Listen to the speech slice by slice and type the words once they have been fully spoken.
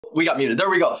We got muted. There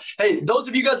we go. Hey, those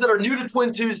of you guys that are new to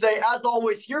Twin Tuesday, as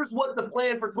always, here's what the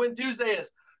plan for Twin Tuesday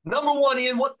is. Number one,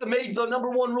 Ian, what's the number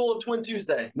one rule of Twin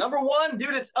Tuesday? Number one,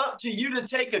 dude, it's up to you to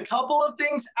take a couple of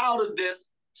things out of this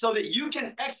so that you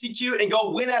can execute and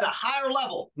go win at a higher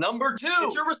level. Number two,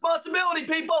 it's your responsibility,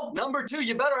 people. Number two,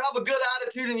 you better have a good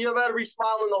attitude and you better be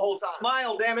smiling the whole time.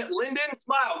 Smile, damn it. Lyndon,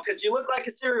 smile, because you look like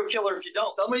a serial killer if you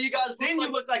don't. Some of you guys, then you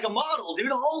look like a model, dude.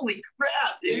 Holy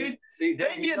crap, dude. See,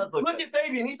 Fabian, look at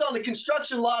Fabian. He's on the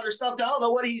construction lot or something. I don't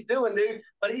know what he's doing, dude.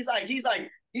 But he's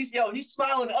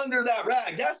smiling under that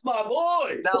rag. That's my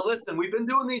boy. Now, listen, we've been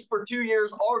doing these for 2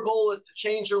 years. Our goal is to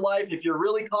change your life. If you're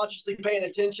really consciously paying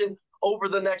attention, over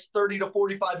the next 30 to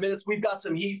 45 minutes, we've got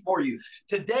some heat for you.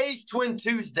 Today's Twin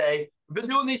Tuesday. We've been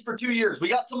doing these for 2 years. We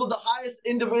got some of the highest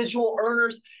individual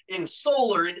earners in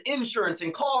solar, in insurance,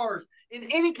 in cars, in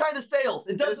any kind of sales.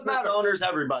 It doesn't matter. Owners,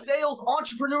 everybody. Sales,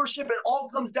 entrepreneurship, it all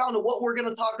comes down to what we're going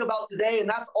to talk about today, and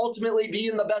that's ultimately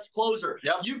being the best closer.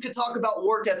 Yep. You could talk about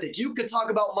work ethic. You could talk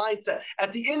about mindset.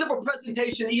 At the end of a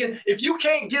presentation, Ian, if you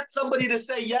can't get somebody to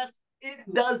say yes, it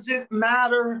doesn't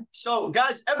matter. So,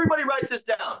 guys, everybody write this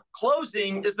down.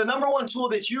 Closing is the number one tool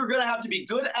that you're going to have to be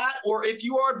good at, or if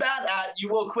you are bad at, you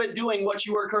will quit doing what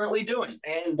you are currently doing.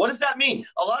 And what does that mean?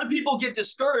 A lot of people get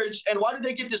discouraged. And why do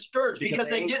they get discouraged? Because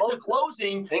they get to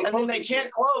closing and then they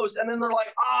can't close. And then they're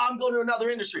like, I'm going to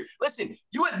another industry. Listen,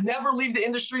 you would never leave the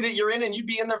industry that you're in and you'd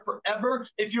be in there forever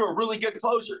if you're a really good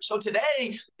closer. So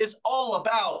today is all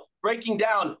about breaking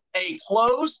down a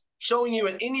close, showing you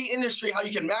in any industry how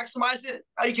you can maximize it,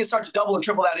 how you can start to double and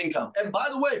triple that income. And by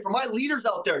the way, for my leaders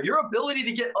out there, your ability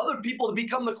to get other people to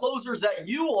become the closers that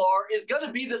you are is going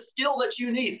to be the skill that you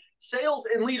need. Sales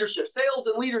and leadership, sales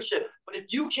and leadership. But if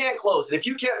you can't close, and if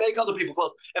you can't make other people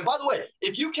close, and by the way,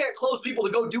 if you can't close people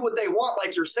to go do what they want,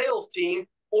 like your sales team,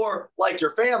 or like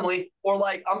your family, or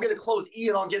like I'm going to close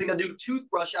Ian on getting a new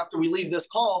toothbrush after we leave this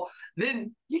call,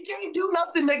 then you can't do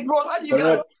nothing. You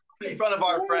got to in front of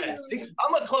our friends.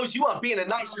 I'm gonna close you on being a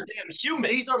nicer damn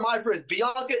human. These are my friends.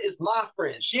 Bianca is my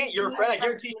friend. She ain't your friend. I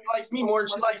guarantee she likes me more than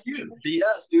she likes you.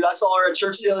 BS, dude. I saw her at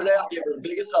church the other day. I'll give her the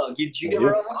biggest hug. Did you give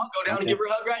her a hug? I'll go down and give her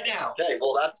a hug right now. Okay,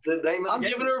 well, that's the name of I'm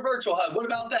giving her a virtual hug. What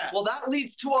about that? Well, that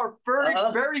leads to our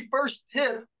very first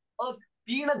tip of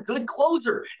being a good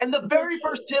closer. And the very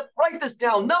first tip, write this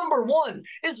down. Number one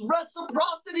is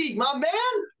reciprocity, my man.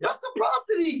 Yep.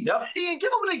 Reciprocity. Yep. Ian, give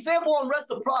them an example on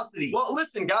reciprocity. Well,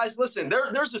 listen, guys, listen.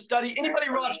 There's a study. Anybody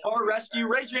watch Bar Rescue?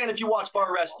 Raise your hand if you watch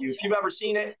Bar Rescue, if you've ever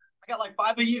seen it. I got like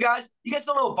 5 of you guys. You guys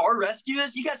don't know what Bar Rescue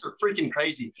is? You guys are freaking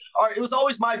crazy. All right, it was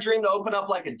always my dream to open up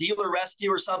like a dealer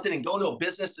rescue or something and go into a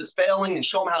business that's failing and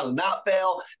show them how to not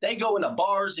fail. They go into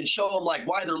bars and show them like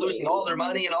why they're losing all their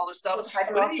money and all this stuff.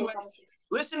 But anyways,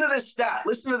 listen to this stat.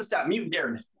 Listen to the stat. Mute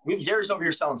Gary. Gary's over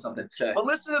here selling something. Okay. But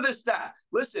listen to this stat.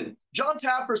 Listen, John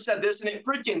Taffer said this, and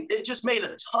it just made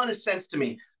a ton of sense to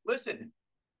me. Listen,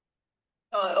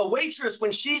 a waitress,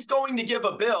 when she's going to give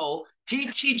a bill, he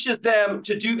teaches them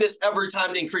to do this every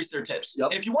time to increase their tips.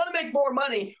 Yep. If you want to make more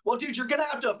money, well, dude, you're going to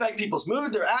have to affect people's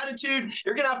mood, their attitude.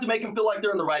 You're going to have to make them feel like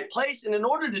they're in the right place. And in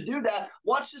order to do that,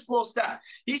 watch this little stat.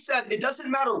 He said, it doesn't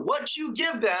matter what you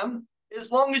give them, as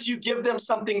long as you give them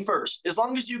something first. As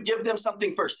long as you give them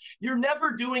something first. You're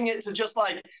never doing it to just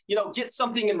like, get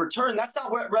something in return. That's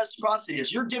not what reciprocity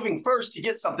is. You're giving first to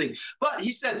get something. But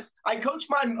he said, I coach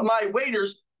my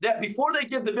waiters that before they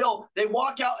give the bill, they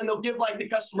walk out and they'll give like the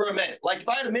customer a mint. Like if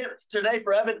I had a mint today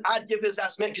for Evan, I'd give his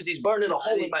ass mint because he's burning a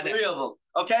hole in my neck. 3 of them.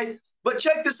 Okay? But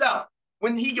check this out.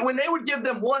 When they would give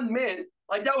them 1 mint,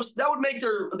 like that would make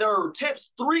their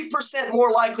tips 3%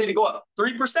 more likely to go up.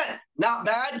 3%. Not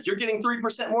bad. You're getting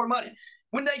 3% more money.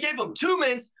 When they gave them 2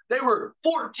 mints, they were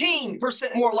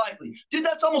 14% more likely. Dude,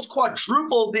 that's almost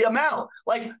quadruple the amount.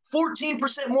 Like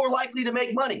 14% more likely to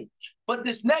make money. But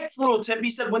this next little tip,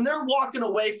 he said, when they're walking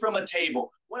away from a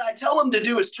table, what I tell them to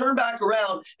do is turn back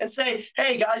around and say,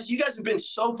 hey, guys, you guys have been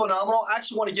so phenomenal. I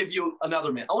actually want to give you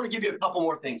another mint. I want to give you a couple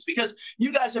more things because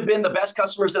you guys have been the best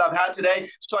customers that I've had today.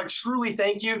 So I truly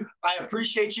thank you. I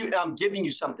appreciate you, and I'm giving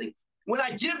you something. When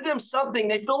I give them something,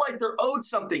 they feel like they're owed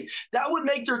something. That would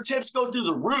make their tips go through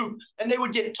the roof, and they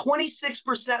would get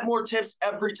 26% more tips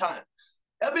every time.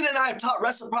 Evan and I have taught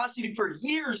reciprocity for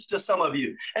years to some of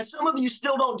you, and some of you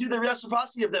still don't do the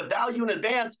reciprocity of the value in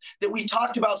advance that we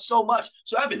talked about so much.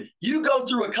 So, Evan, you go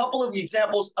through a couple of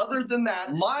examples. Other than that,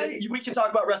 we can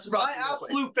talk about reciprocity. My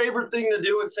absolute favorite thing to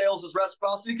do in sales is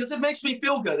reciprocity because it makes me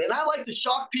feel good, and I like to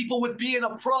shock people with being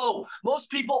a pro. Most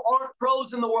people aren't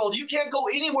pros in the world. You can't go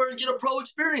anywhere and get a pro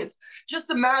experience. Just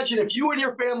imagine if you and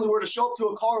your family were to show up to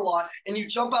a car lot and you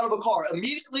jump out of a car.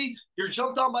 Immediately, you're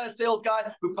jumped on by a sales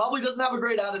guy who probably doesn't have a great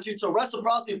great attitude. So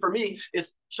reciprocity for me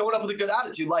is showing up with a good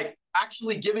attitude, like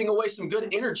actually giving away some good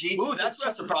energy. Ooh, that's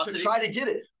reciprocity. To try to get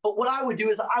it. But what I would do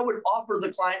is I would offer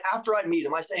the client after I meet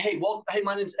him, I say, hey, well, hey,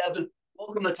 my name's Evan.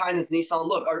 Welcome to Tynan's Nissan.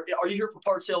 Look, are you here for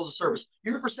parts, sales, or service?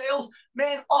 You're here for sales?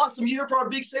 Man, awesome. You here for our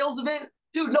big sales event?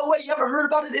 Dude, no way you haven't heard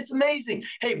about it. It's amazing.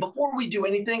 Hey, before we do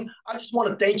anything, I just want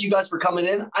to thank you guys for coming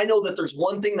in. I know that there's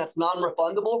one thing that's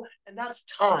non-refundable, and that's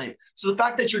time. So the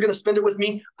fact that you're going to spend it with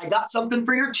me, I got something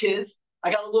for your kids.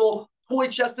 I got a little toy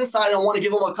chest inside, and I want to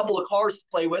give them a couple of cars to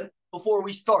play with before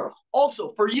we start.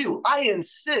 Also, for you, I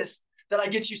insist that I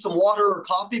get you some water or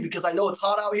coffee because I know it's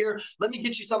hot out here. Let me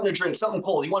get you something to drink, something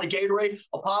cold. You want a Gatorade,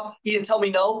 a pop? Ian, tell me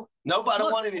no. Nope, I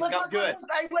don't want anything. I'm good.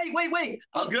 Wait.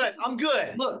 I'm good. I'm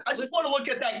good. Look, I just want to look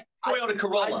at that Toyota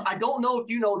Corolla. I don't know if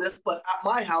you know this, but at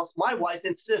my house, my wife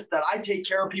insists that I take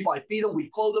care of people. I feed them, we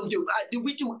clothe them,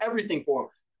 we do everything for them.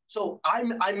 So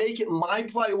I make it my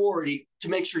priority to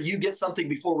make sure you get something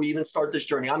before we even start this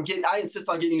journey. I insist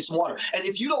on getting you some water. And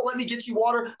if you don't let me get you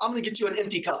water, I'm going to get you an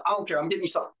empty cup. I don't care. I'm getting you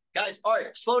something. Guys, all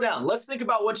right, slow down. Let's think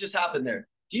about what just happened there.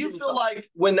 Do you feel like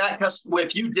when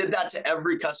if you did that to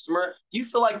every customer, do you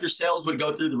feel like your sales would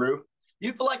go through the roof? Do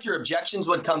you feel like your objections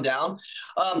would come down?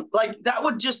 Like that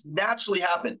would just naturally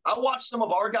happen. I watch some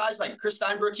of our guys, like Chris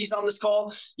Steinbrück, he's on this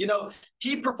call. You know,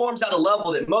 he performs at a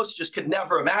level that most just could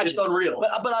never imagine. It's unreal.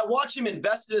 But I watch him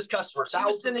invest in his customers. He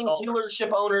was sending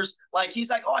dealership owners, like he's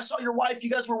like, oh, I saw your wife. You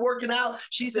guys were working out.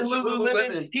 She's in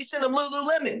Lululemon. He sent him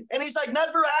Lululemon. And he's like,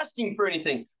 never asking for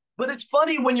anything. But it's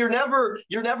funny when you're never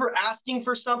asking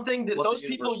for something that those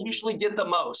people usually get the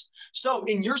most. So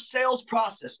in your sales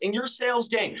process, in your sales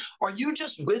game, are you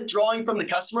just withdrawing from the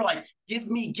customer like, give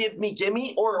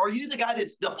me? Or are you the guy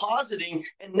that's depositing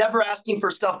and never asking for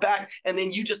stuff back, and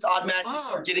then you just automatically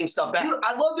start getting stuff back? Dude,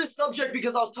 I love this subject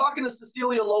because I was talking to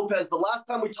Cecilia Lopez the last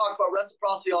time we talked about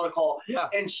reciprocity on a call. Yeah.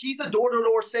 And she's a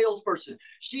door-to-door salesperson.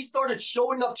 She started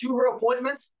showing up to her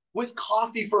appointments with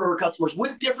coffee for her customers,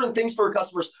 with different things for her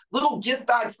customers, little gift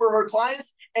bags for her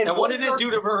clients. And what did it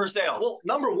do to her sales? Well,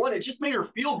 number one, it just made her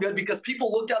feel good because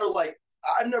people looked at her like,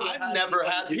 I've never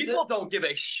had people don't give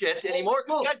a shit anymore.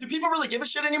 Guys, do people really give a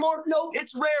shit anymore? No,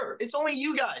 it's rare. It's only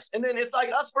you guys. And then it's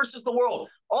like us versus the world.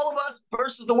 All of us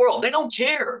versus the world. They don't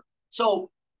care.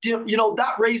 So, you know,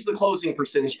 that raised the closing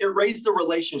percentage. It raised the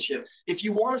relationship. If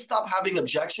you want to stop having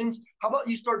objections, how about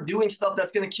you start doing stuff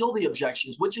that's going to kill the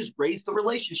objections, which is raise the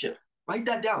relationship. Write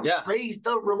that down. Yeah. Raise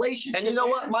the relationship. And you know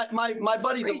what? My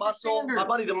buddy, The Muscle,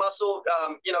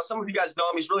 you know, some of you guys know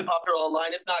him. He's really popular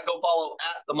online. If not, go follow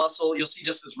at The Muscle. You'll see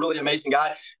just this really amazing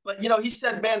guy. But, you know, he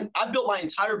said, man, I built my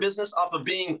entire business off of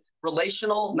being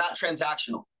relational, not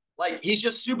transactional. Like, he's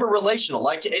just super relational.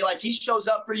 Like he shows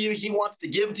up for you. He wants to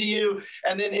give to you.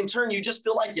 And then in turn, you just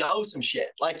feel like you owe some shit.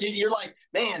 Like you're like,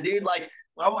 man, dude, like,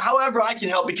 well, however I can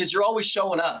help because you're always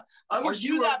showing up. Are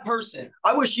you that person?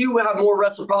 I wish you would have more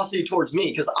reciprocity towards me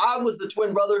because I was the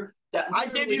twin brother that I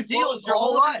gave you deals your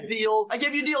whole life. I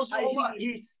gave you deals your whole life.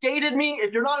 He skated me.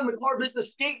 If you're not in the car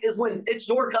business, skate is when it's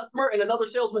your customer and another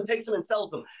salesman takes them and sells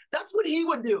them. That's what he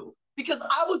would do. Because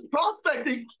I was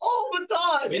prospecting all the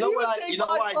time. You know why I did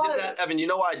that, Evan? You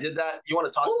know why I did that? You want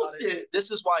to talk about it?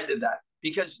 This is why I did that.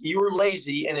 Because you were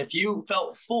lazy, and if you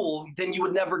felt full, then you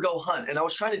would never go hunt. And I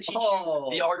was trying to teach you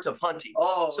the art of hunting.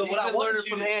 So what I wanted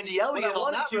from Andy Elliott,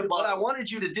 what I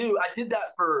wanted you to do, I did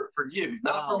that for you,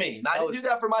 not for me. I didn't do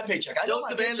that for my paycheck. I know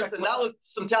my paycheck, and that was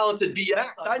some talented BS.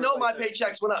 I know my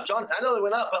paychecks went up, John. I know they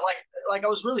went up, but like I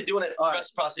was really doing it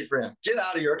reciprocity for him. Get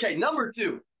out of here. Okay, number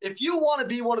 2. If you want to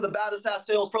be one of the baddest ass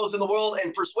sales pros in the world,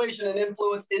 and persuasion and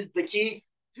influence is the key,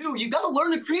 you got to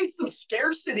learn to create some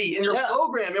scarcity in your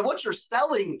program and what you're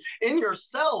selling in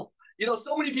yourself. You know,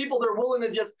 so many people, they're willing to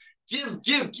just give.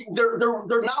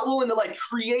 They're not willing to like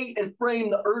create and frame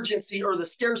the urgency or the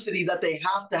scarcity that they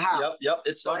have to have. Yep.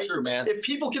 It's so true, man. If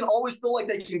people can always feel like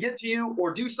they can get to you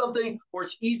or do something, or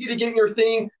it's easy to get in your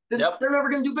thing, then they're never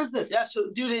going to do business. Yeah. So,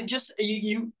 dude, it just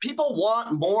people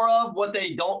want more of what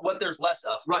there's less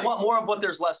of. Right. They want more of what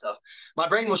there's less of. My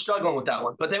brain was struggling with that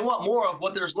one, but they want more of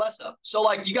what there's less of. So,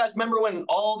 like, you guys remember when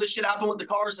all this shit happened with the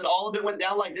cars and all of it went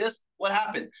down like this? What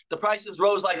happened? The prices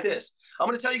rose like this. I'm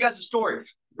going to tell you guys a story.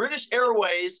 British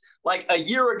Airways, like a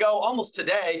year ago, almost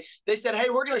today, they said, hey,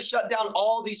 we're going to shut down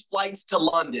all these flights to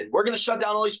London. We're going to shut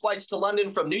down all these flights to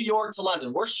London from New York to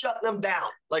London. We're shutting them down.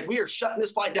 Like, we are shutting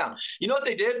this flight down. You know what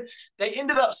they did? They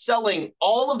ended up selling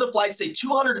all of the flights, say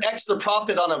 200x the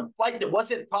profit on a flight that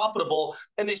wasn't profitable,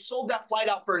 and they sold that flight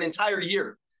out for an entire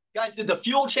year. Guys, did the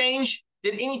fuel change?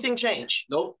 Did anything change?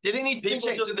 Nope. Did anything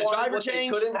change? Did the driver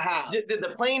change? Couldn't have. Did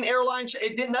the plane airline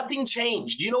change? Nothing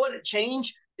changed. Do you know what it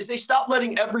changed? is they stop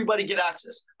letting everybody get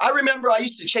access. I remember I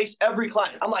used to chase every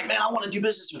client. I'm like, man, I want to do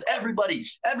business with everybody.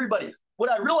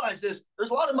 What I realized is there's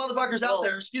a lot of motherfuckers out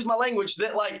there, excuse my language,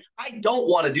 that like I don't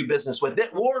want to do business with,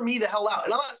 that wore me the hell out.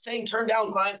 And I'm not saying turn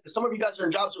down clients, because some of you guys are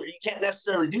in jobs where you can't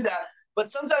necessarily do that. But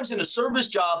sometimes in a service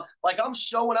job, like I'm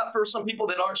showing up for some people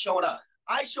that aren't showing up.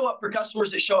 I show up for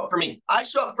customers that show up for me. I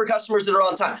show up for customers that are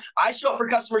on time. I show up for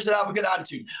customers that have a good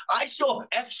attitude. I show up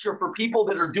extra for people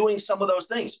that are doing some of those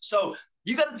things. So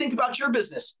you got to think about your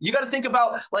business. You got to think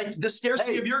about like the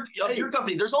scarcity of your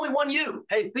company. There's only one you.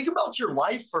 Hey, think about your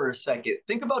life for a second.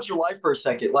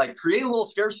 Like create a little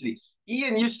scarcity.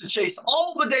 Ian used to chase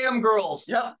all the damn girls.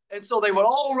 Yep. And so they would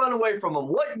all run away from him.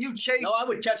 What you chase. No, I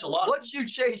would catch a lot. What you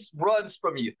chase runs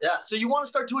from you. Yeah. So you want to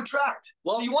start to attract.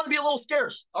 Well, so you want to be a little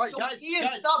scarce. All right, so guys. Ian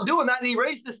stopped doing that and he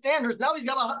raised the standards. Now he's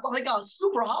got a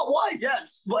super hot wife.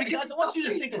 Yes. Well, guys, I want you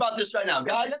to think about this right now,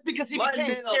 guys. That's because he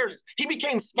became scarce. He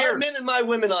became scarce. My men and my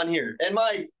women on here and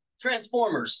my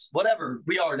Transformers, whatever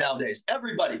we are nowadays,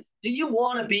 everybody. Do you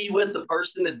want to be with the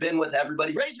person that's been with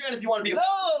everybody? Raise your hand if you want to be.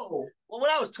 No. Well,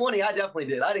 when I was 20, I definitely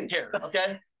did. I didn't care.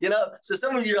 Okay. You know, so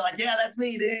some of you are like, yeah, that's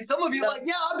me, dude. Some of you are like,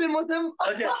 yeah, I've been with him.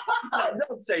 Okay.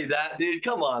 Don't say that, dude.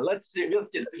 Come on. Let's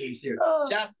get serious here.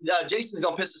 Jason's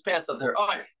going to piss his pants up there. All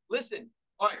right. Listen.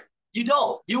 All right. You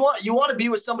don't. You want to be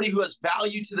with somebody who has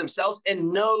value to themselves and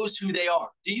knows who they are.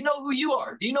 Do you know who you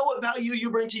are? Do you know what value you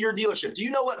bring to your dealership? Do you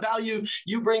know what value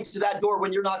you bring to that door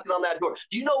when you're knocking on that door?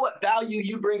 Do you know what value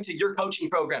you bring to your coaching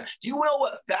program? Do you know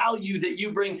what value that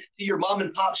you bring to your mom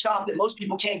and pop shop that most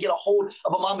people can't get a hold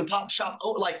of? A mom and pop shop,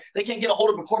 like they can't get a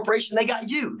hold of a corporation. They got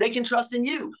you. They can trust in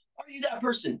you. Are you that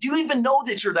person? Do you even know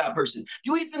that you're that person?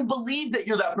 Do you even believe that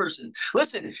you're that person?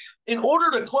 Listen, in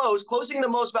order to closing the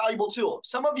most valuable tool.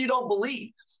 Some of you don't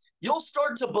believe. You'll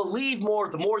start to believe more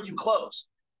the more you close.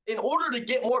 In order to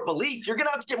get more belief, you're going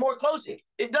to have to get more closing.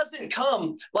 It doesn't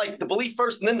come like the belief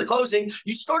first and then the closing.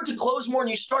 You start to close more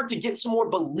and you start to get some more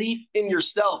belief in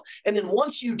yourself. And then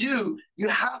once you do, you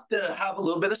have to have a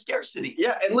little bit of scarcity.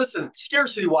 Yeah. And listen,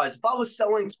 scarcity wise, if I was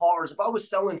selling cars, if I was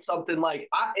selling something like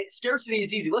scarcity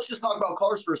is easy. Let's just talk about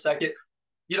cars for a second.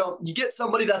 You know, you get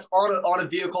somebody that's on a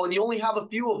vehicle and you only have a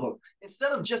few of them.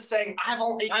 Instead of just saying, I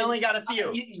only got a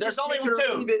few. There's only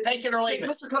two. Take it or leave it.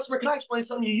 Mr. Customer, can I explain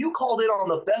something to you? You called in on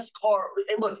the best car.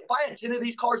 And look, if I had 10 of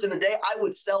these cars in a day, I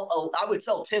would sell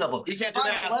 10 of them. You can't do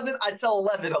that. 11, I'd sell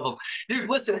 11 of them. Dude,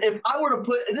 listen, if I were to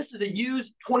put, and this is a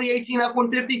used 2018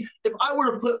 F-150, if I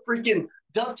were to put freaking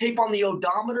duct tape on the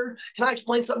odometer, can I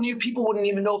explain something to you? People wouldn't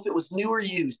even know if it was new or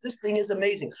used. This thing is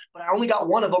amazing. But I only got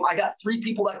one of them. I got 3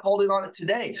 people that called in on it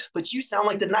today. But you sound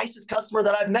like the nicest customer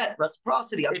that I've met.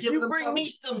 Reciprocity. If you bring me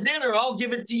some dinner, I'll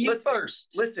give it to you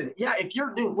first. Listen, yeah, if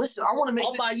you're doing, listen, I want to make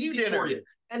I'll buy you dinner. For you.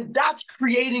 And that's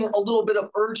creating a little bit of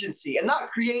urgency and not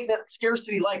creating that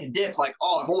scarcity like a dick, like,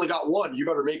 oh, I've only got one. You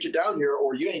better make it down here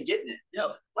or you ain't getting it.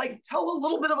 Yep. Like, tell a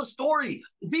little bit of a story.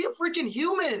 Be a freaking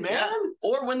human, man. Yeah.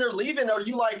 Or when they're leaving, are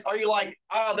you like,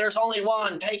 oh, there's only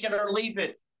one, take it or leave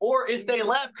it? Or if they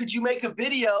left, could you make a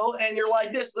video and you're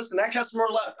like this? Listen, that customer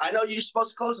left. I know you're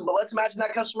supposed to close them, but let's imagine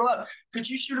that customer left. Could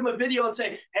you shoot them a video and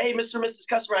say, hey, Mr. and Mrs.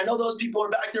 Customer, I know those people are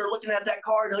back there looking at that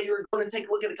car. I know you're going to take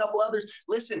a look at a couple others.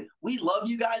 Listen, we love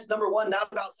you guys. Number one,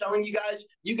 not about selling you guys.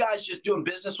 You guys just doing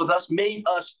business with us made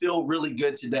us feel really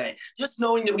good today. Just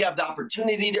knowing that we have the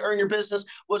opportunity to earn your business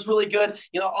was really good.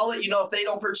 You know, I'll let you know if they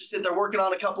don't purchase it. They're working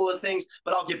on a couple of things,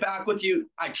 but I'll get back with you.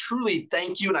 I truly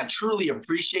thank you and I truly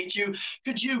appreciate you.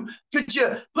 Could you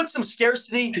put some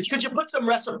scarcity? Could you put some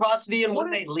reciprocity in when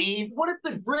they leave? What if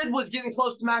the grid was getting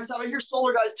close to max out? Your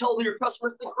solar guys tell your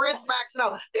customers the grid's maxing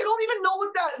out. They don't even know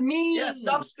what that means. Yeah,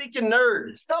 stop speaking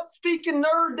nerd. Stop speaking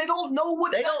nerd. They don't know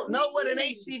what they don't know what an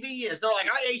ACV is. They're like,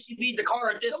 I ACV'd the car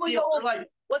at this deal. They're like,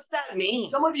 what's that mean?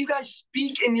 Some of you guys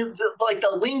speak in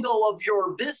the lingo of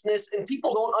your business, and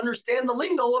people don't understand the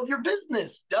lingo of your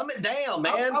business. Dumb it down,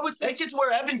 man. I would say, make it to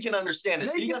where Evan can understand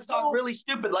it. So you got to talk really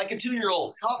stupid, like a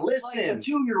 2-year-old. Listen, like a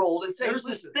 2-year-old, and say, there's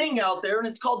this thing out there, and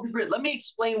it's called the grid. Let me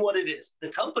explain what it is. The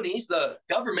companies, the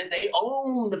government, they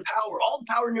own the power. All the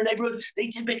power in your neighborhood, they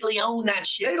typically own that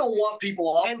shit. They don't want people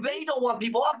off, and they don't want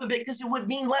people off of it because it would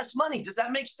mean less money. Does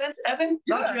that make sense, Evan?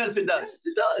 Yeah. Not your head if it does. Yes,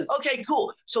 it does. Okay,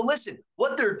 cool. So listen,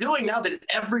 what they're doing now that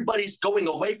everybody's going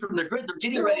away from their grid, they're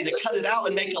getting ready to cut it out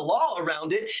and make a law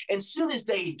around it. And as soon as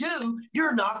they do,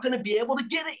 you're not going to be able to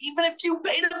get it, even if you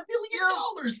paid $1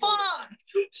 billion. Fine.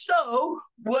 So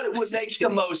what would make the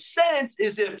most sense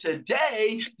is if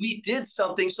today we did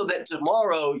something so that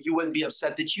tomorrow you wouldn't be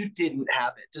upset that you didn't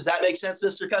have it. Does that make sense,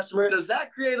 Mr. Customer? Does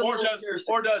that create a little scarcity?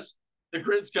 Or does The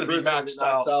grid's going to be maxed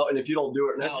out. And if you don't do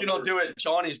it now, if you don't do it,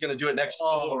 Johnny's going to do it next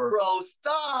door. Bro,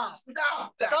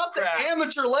 stop the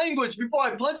amateur language before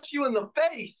I punch you in the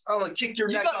face. I'm going to kick your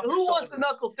neck off. Who wants a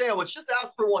knuckle sandwich? Just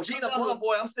ask for one. Gina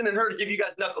Plumboy, I'm sending her to give you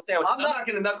guys knuckle sandwich. I'm not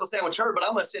going to knuckle sandwich her, but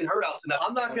I'm going to send her out to knuckle.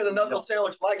 I'm not going to knuckle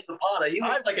sandwich Mike Zapata. He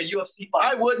looks like a UFC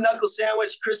fighter. I would knuckle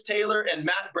sandwich Chris Taylor and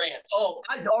Matt Branch. Oh,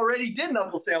 I already did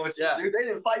knuckle sandwich. Yeah, dude, they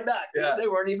didn't fight back. Yeah, they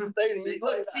weren't even. They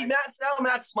didn't see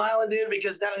Matt's smiling, dude,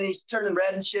 because now he's turning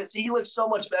red and shit. See, he looks so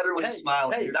much better when he's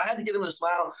smiling, dude. I had to get him to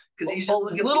smile because he's just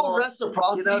a little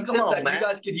reciprocity. Come on, that you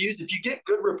guys could use if you get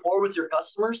good rapport with your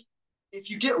customers. If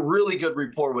you get really good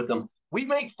rapport with them, we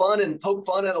make fun and poke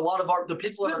fun at a lot of the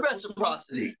people. It's good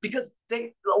reciprocity because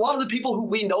a lot of the people who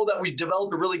we know that we've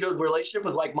developed a really good relationship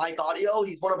with, like Mike Audio,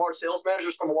 he's one of our sales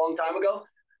managers from a long time ago.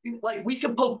 Like, we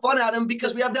can poke fun at him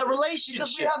because we have that relationship.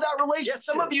 Yeah,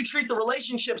 some of you treat the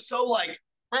relationship so like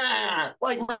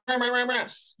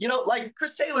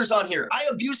Chris Taylor's on here. I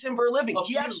abuse him for a living.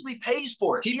 He actually pays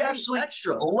for it. He actually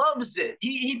loves it.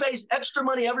 He pays extra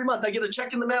money every month. I get a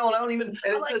check in the mail and I don't even.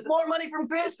 And it says more money from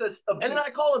Chris. And then I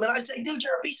call him and I say, dude,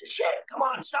 you're a piece of shit. Come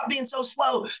on, stop being so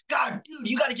slow. God, dude,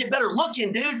 you got to get better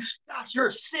looking, dude. Gosh, you're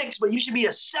a 6, but you should be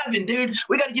a 7, dude.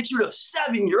 We got to get you to a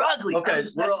 7. You're ugly. Okay,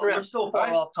 we're so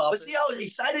far off topic. But see how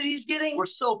excited he's getting? We're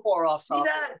so far off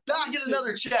topic. See that? I get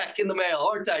another check in the mail,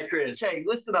 aren't I, Chris? Okay,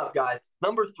 listen up, guys.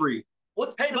 Number 3.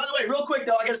 Hey, by the way, real quick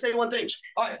though, I gotta say one thing.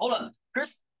 All right, hold on.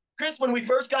 Chris, when we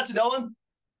first got to know him,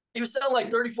 he was selling like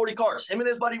 30, 40 cars. Him and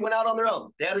his buddy went out on their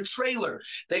own. They had a trailer.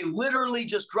 They literally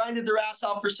just grinded their ass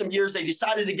off for some years. They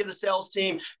decided to get a sales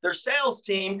team. Their sales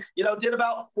team, did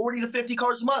about 40 to 50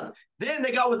 cars a month. Then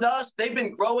they got with us. They've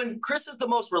been growing. Chris is the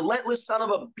most relentless son of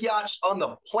a biatch on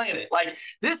the planet. Like,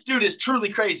 this dude is truly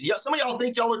crazy. Some of y'all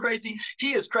think y'all are crazy.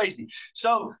 He is crazy.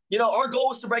 So, our goal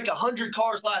was to break 100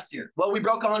 cars last year. Well, we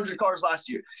broke 100 cars last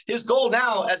year. His goal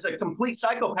now, as a complete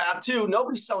psychopath too,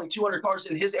 nobody's selling 200 cars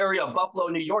in his area of Buffalo,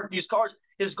 New York, used cars.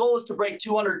 His goal is to break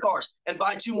 200 cars and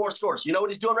buy 2 more stores. You know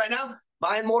what he's doing right now?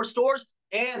 Buying more stores.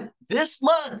 And this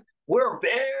month, we're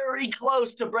very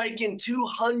close to breaking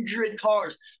 200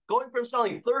 cars. Going from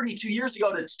selling 30 2 years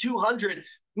ago to 200,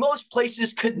 most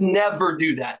places could never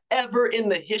do that, ever in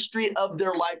the history of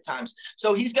their lifetimes.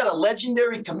 So he's got a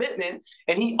legendary commitment,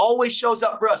 and he always shows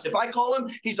up for us. If I call him,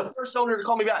 he's the first owner to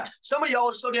call me back. Some of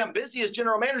y'all are so damn busy as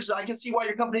general managers, I can see why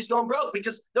your company's going broke,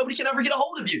 because nobody can ever get a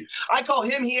hold of you. I call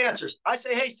him, he answers. I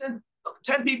say, hey, send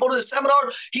 10 people to the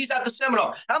seminar. He's at the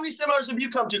seminar. How many seminars have you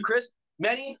come to, Chris?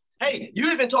 Many? Hey,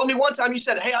 you even told me one time, you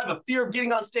said, hey, I have a fear of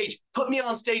getting on stage. Put me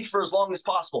on stage for as long as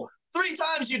possible. 3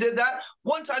 times you did that.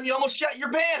 One time you almost shat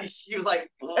your pants. You was like,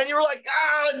 and you were like,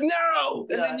 no.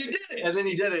 And then you did it. And then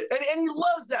you did it. And he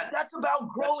loves that. That's about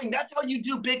growing. That's how you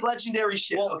do big legendary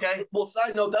shit. Well, okay. Well,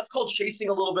 side note, that's called chasing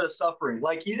a little bit of suffering.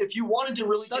 Like, if you wanted to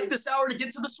really suck the sour to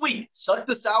get to the sweet. Suck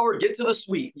the sour, get to the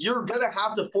sweet. You're going to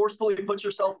have to forcefully put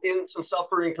yourself in some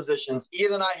suffering positions.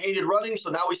 Ian and I hated running, so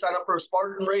now we sign up for a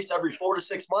Spartan race every 4 to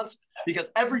 6 months, because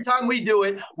every time we do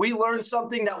it, we learn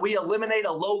something that we eliminate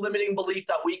a low limiting belief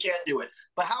that we can't do it.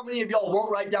 But how many of y'all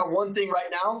won't write down one thing right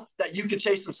now that you could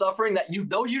chase some suffering that you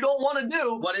know you don't want to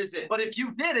do? What is it? But if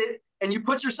you did it and you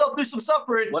put yourself through some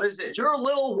suffering, what is it? Your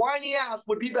little whiny ass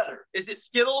would be better. Is it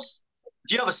Skittles?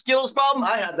 Do you have a Skittles problem?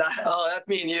 I had that. Oh, that's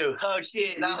me and you. Oh,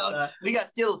 shit. No, we got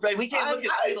Skittles, right? We can't look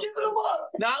at Skittles.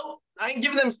 No, I ain't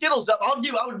giving them Skittles up. I'll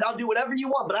do whatever you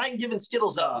want, but I ain't giving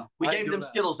Skittles up. We gave them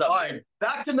Skittles up. All right,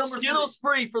 back to number Skittles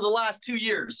 3. Free for the last 2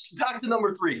 years. Back to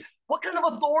number 3. What kind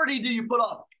of authority do you put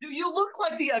up? Do you look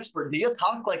like the expert? Do you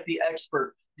talk like the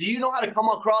expert? Do you know how to come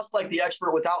across like the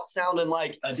expert without sounding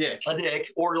like a dick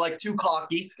or like too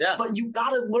cocky? Yeah. But you got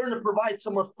to learn to provide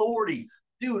some authority,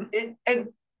 dude. And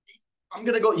I'm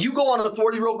going to go, you go on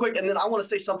authority real quick, and then I want to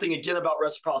say something again about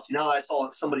reciprocity now that I saw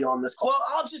somebody on this call. Well,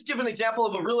 I'll just give an example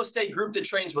of a real estate group that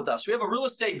trains with us. We have a real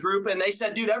estate group, and they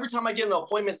said, dude, every time I get an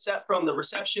appointment set from the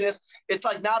receptionist, it's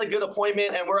like not a good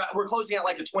appointment, and we're closing at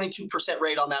like a 22%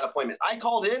 rate on that appointment. I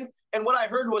called in, and what I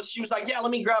heard was she was like, yeah,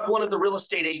 let me grab one of the real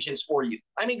estate agents for you.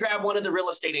 And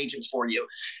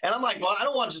I'm like, well, I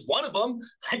don't want just one of them.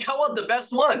 Like, I want the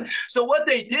best one. So what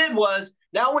they did was,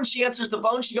 now when she answers the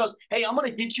phone, she goes, hey, I'm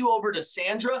going to get you over to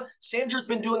Sandra. Sandra's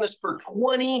been doing this for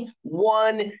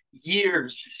 21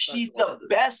 years. She's the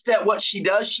best at what she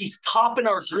does. She's top in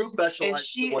our group, and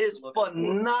she is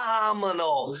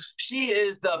phenomenal. She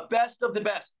is the best of the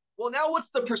best. Well, now what's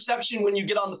the perception when you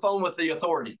get on the phone with the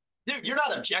authority? Dude, you're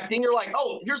not objecting. You're like,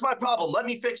 oh, here's my problem. Let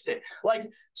me fix it.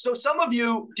 Like, so some of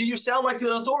you, do you sound like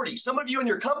the authority? Some of you in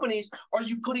your companies, are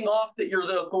you putting off that you're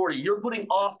the authority? You're putting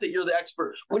off that you're the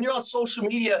expert. When you're on social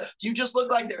media, do you just look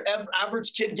like the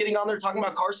average kid getting on there talking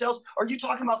about car sales? Are you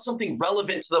talking about something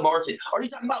relevant to the market? Are you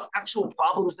talking about actual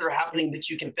problems that are happening that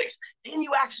you can fix? Can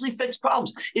you actually fix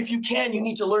problems? If you can, you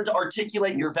need to learn to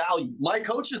articulate your value. My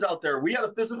coaches out there, we had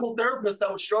a physical therapist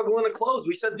that was struggling to close.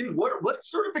 We said, dude, what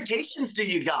certifications do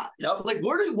you got? Yep. Like,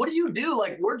 what do you do?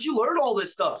 Like, where'd you learn all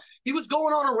this stuff? He was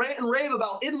going on a rant and rave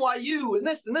about NYU and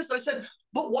this and this. And I said,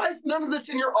 but why is none of this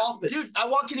in your office? Dude, I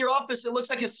walk in your office, it looks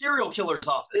like a serial killer's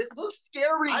office. It looks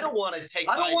scary. I don't want to take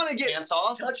my pants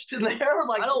off. Touched in there.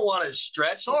 Like, I don't want to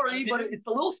stretch. Sorry, but it's a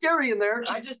little scary in there.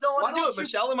 I just don't want to do it.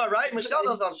 Michelle, am I right? Michelle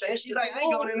knows what I'm saying. She's like, I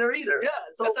ain't going in there either. Yeah.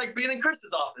 So it's like being in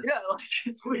Chris's office. Yeah, like,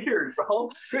 it's weird,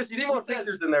 bro. Chris, you need more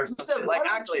pictures in there. Said, like,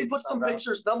 actually, put some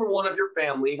pictures, number one, of your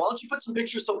family. Why don't you put some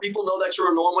pictures so people know that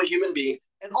you're a normal human being?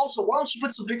 And also, why don't you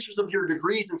put some pictures of your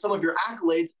degrees and some of your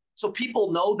accolades so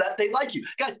people know that they like you?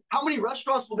 Guys, how many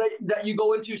restaurants will that you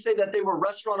go into say that they were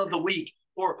restaurant of the week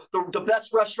or the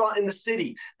best restaurant in the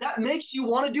city? That makes you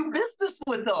want to do business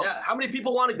with them. Yeah. How many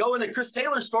people want to go into Chris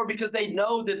Taylor's store because they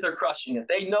know that they're crushing it?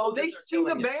 They know that they see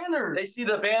the banners. They see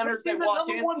the banners. They walk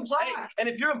in. Hey, and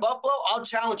if you're in Buffalo, I'll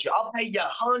challenge you. I'll pay you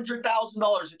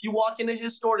 $100,000 if you walk into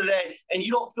his store today and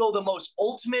you don't feel the most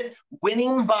ultimate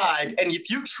winning vibe. And if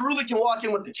you truly can walk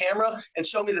in with the camera and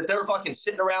show me that they're fucking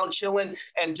sitting around chilling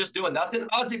and just doing nothing,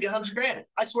 I'll give you $100,000.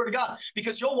 I swear to God,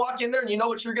 because you'll walk in there and you know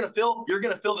what you're gonna feel. You're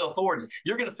gonna feel the authority.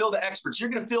 You're going to feel the experts. You're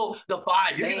going to feel the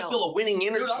vibe. You're going to feel a winning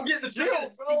energy. Dude, I'm getting the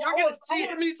chills. You're going to see it.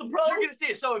 You're going to see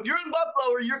it. So if you're in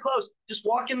Buffalo or you're close, just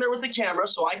walk in there with the camera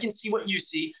so I can see what you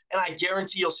see, and I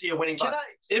guarantee you'll see a winning vibe.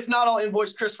 If not, I'll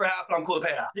invoice Chris for half, and I'm cool to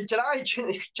pay half.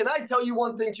 Can I tell you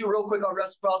one thing, too, real quick on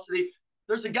Reciprocity?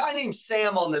 There's a guy named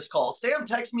Sam on this call. Sam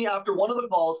texted me after one of the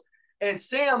calls, and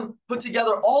Sam put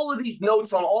together all of these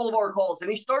notes on all of our calls,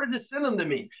 and he started to send them to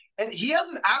me. And he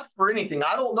hasn't asked for anything.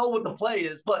 I don't know what the play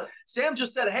is, but Sam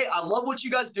just said, hey, I love what you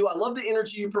guys do. I love the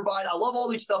energy you provide. I love all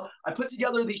these stuff. I put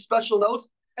together these special notes.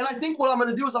 And I think what I'm going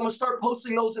to do is I'm going to start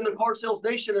posting those into Car Sales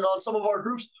Nation and on some of our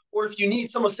groups, or if you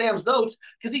need some of Sam's notes,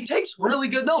 because he takes really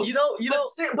good notes.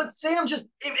 But Sam just,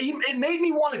 it made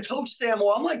me want to coach Sam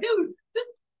more. I'm like, dude,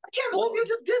 I can't believe you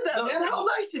just did that, man. How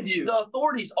nice of you. The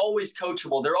authority's always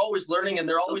coachable. They're always learning, and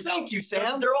they're always thank you,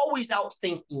 Sam. They're always out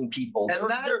thinking people.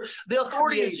 And the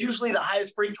authority is usually the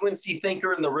highest frequency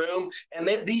thinker in the room, and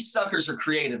these suckers are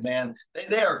creative, man.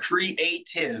 They are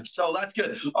creative. So that's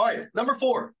good. All right, number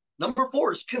four. Number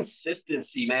four is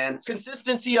consistency, man.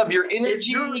 Consistency of your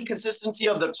energy, consistency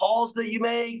of the calls that you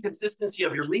make, consistency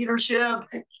of your leadership.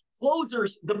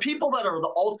 Closers, the people that are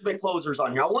the ultimate closers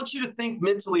on here, I want you to think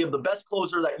mentally of the best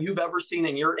closer that you've ever seen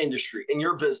in your industry, in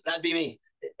your business. That'd be me.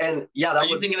 And yeah, are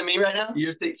you thinking of me right now?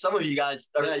 You think some of you guys?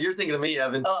 Yeah, you're thinking of me,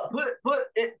 Evan.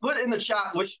 Put in the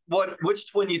chat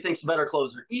which twin you think's a better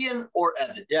closer, Ian or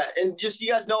Evan? Yeah, and just so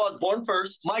you guys know, I was born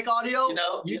first. Mike Audio,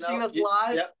 you've seen us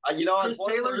live. Yep. I was Chris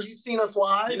born Taylor, first. you've seen us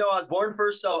live. I was born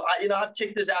first, so I've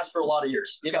kicked his ass for a lot of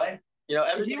years. Okay.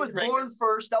 He was born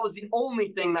first. That was the only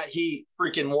thing that he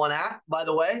freaking won at, by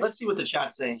the way. Let's see what the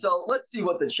chat's saying. So let's see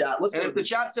what the chat. If the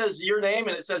chat says your name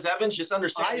and it says Evans, just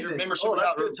understand your membership.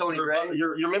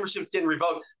 Your membership's getting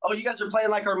revoked. Oh, you guys are playing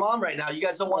like our mom right now. You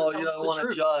guys don't want to tell us the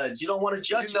truth. Judge. You don't want to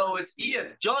judge. You know it's Ian.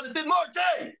 Jonathan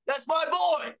Marte. That's my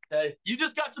boy. Okay. You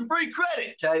just got some free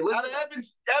credit. Okay. Out of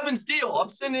Evan's deal. I'm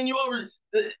sending you over.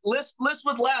 List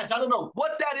with lads. I don't know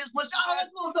what that is. List with lads.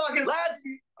 That's what I'm talking about. Lads,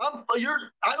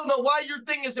 I don't know why your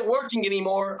thing isn't working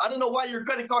anymore. I don't know why your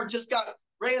credit card just got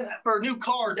ran for a new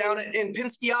car down in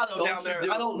Penskiato down there.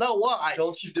 I don't know why.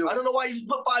 Don't you do it. I don't know why you just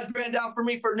put $5,000 down for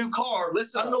me for a new car.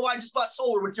 Listen, I don't know why I just bought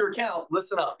solar with your account.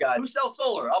 Listen up, guys. Who sells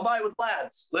solar? I'll buy it with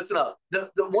lads. Listen up.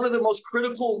 One of the most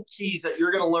critical keys that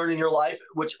you're going to learn in your life,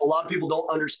 which a lot of people don't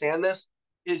understand this,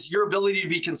 is your ability to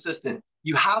be consistent.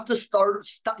 You have to stop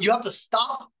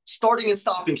starting and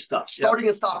stopping stuff. Starting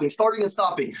and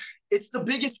stopping. It's the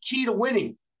biggest key to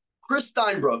winning. Chris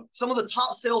Steinbrook, some of the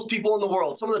top salespeople in the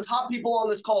world, some of the top people on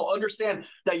this call understand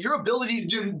that your ability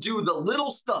to do the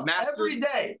little stuff every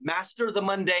day. Master the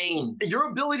mundane.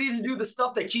 Your ability to do the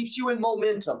stuff that keeps you in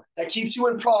momentum, that keeps you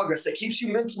in progress, that keeps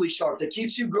you mentally sharp, that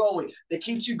keeps you growing, that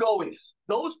keeps you going.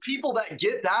 Those people that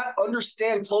get that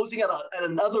understand closing at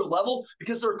another level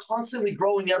because they're constantly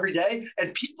growing every day.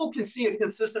 And people can see a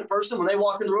consistent person when they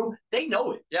walk in the room. They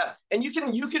know it. Yeah. And you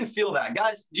can feel that.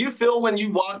 Guys, do you feel when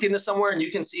you walk into somewhere and you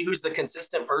can see who's the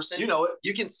consistent person? You know it.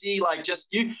 You can see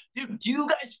do you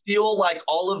guys feel like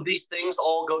all of these things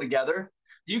all go together?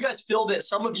 Do you guys feel that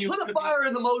some of you put a fire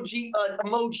in the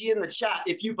emoji in the chat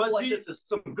if you feel like this is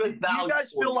some good value? Do you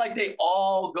guys feel like they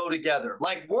all go together?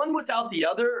 Like one without the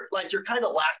other, like you're kind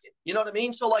of lacking. You know what I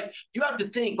mean? So like you have to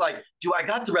think like, do I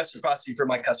got the reciprocity for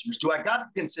my customers? Do I got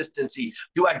the consistency?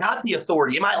 Do I got the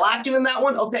authority? Am I lacking in that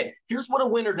one? Okay, here's what a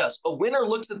winner does. A winner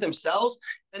looks at themselves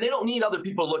and they don't need other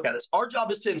people to look at us. Our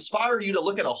job is to inspire you to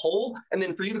look at a hole and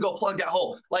then for you to go plug that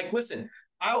hole. Like, listen,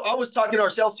 I was talking to our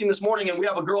sales team this morning and we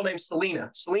have a girl named Selena.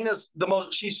 Selena's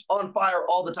she's on fire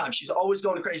all the time. She's always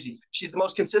going crazy. She's the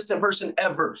most consistent person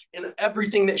ever in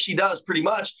everything that she does pretty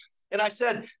much. And I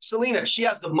said, Selena, she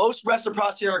has the most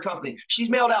reciprocity in our company.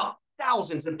 She's mailed out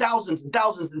thousands and thousands and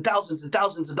thousands and thousands and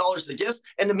thousands of dollars of gifts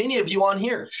and to many of you on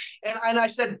here. And I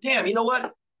said, damn, you know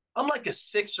what? I'm like a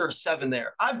 6 or a 7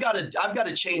 there. I've got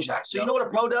to change that. So you know what a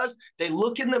pro does? They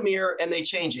look in the mirror and they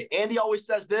change it. Andy always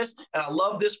says this, and I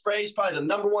love this phrase, probably the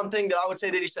number one thing that I would say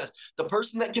that he says, the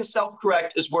person that can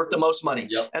self-correct is worth the most money.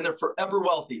 Yep. And they're forever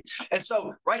wealthy. And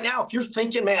so right now, if you're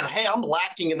thinking, man, hey, I'm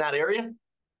lacking in that area,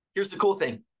 here's the cool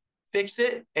thing. Fix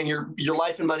it, and your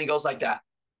life and money goes like that.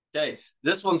 Okay,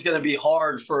 this one's going to be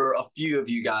hard for a few of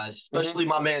you guys, especially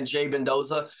my man, Jay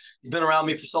Mendoza. He's been around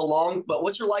me for so long, but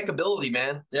what's your likability,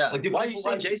 man? Yeah. Like, dude, why are you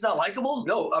saying Jay's not likable?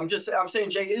 No, I'm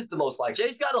saying Jay is the most likable.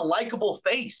 Jay's got a likable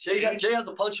face. Jay has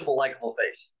a punchable, likable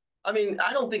face. I mean,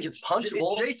 I don't think it's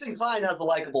punchable. Jason Klein has a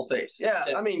likable face. Yeah,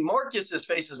 I mean, Marcus's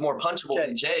face is more punchable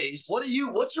than Jay's. What's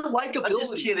your likability? I'm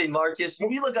just kidding, Marcus.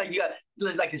 You look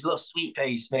like his little sweet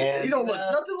face, man. You don't look,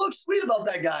 nothing looks sweet about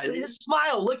that guy. His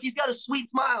smile, look, he's got a sweet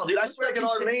smile, dude. I swear, like an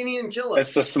Armenian killer.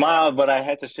 It's the smile, but I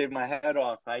had to shave my head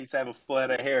off. I used to have a full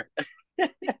head of hair.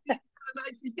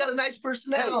 He's got a nice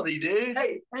personality, dude.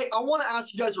 Hey, I want to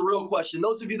ask you guys a real question.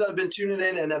 Those of you that have been tuning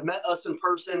in and have met us in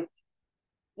person,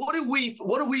 are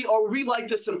we like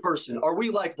this in person? Are we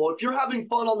likable? If you're having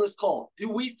fun on this call, do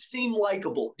we seem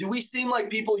likable? Do we seem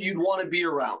like people you'd want to be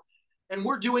around? And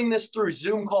we're doing this through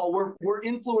Zoom call. We're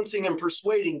influencing and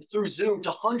persuading through Zoom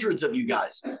to hundreds of you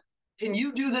guys. Can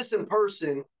you do this in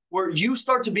person where you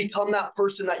start to become that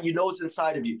person that you know is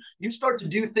inside of you? You start to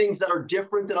do things that are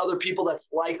different than other people that's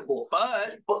likable.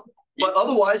 But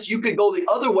otherwise, you could go the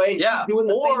other way and doing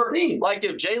the same thing. Like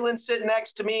if Jalen's sitting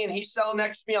next to me and he's selling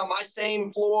next to me on my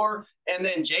same floor, and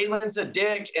then Jalen's a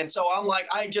dick, and so I'm like,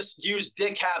 I just use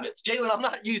dick habits. Jalen, I'm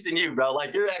not using you, bro.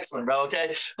 Like, you're excellent, bro,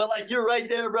 okay? But like, you're right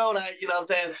there, bro, and you know what I'm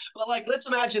saying? But like, let's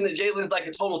imagine that Jalen's like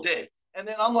a total dick. And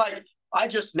then I'm like, I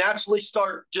just naturally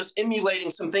start just emulating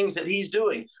some things that he's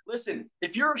doing. Listen,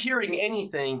 if you're hearing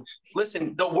anything,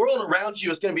 listen, the world around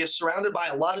you is going to be surrounded by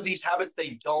a lot of these habits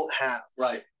they don't have.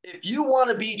 Right. If you want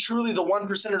to be truly the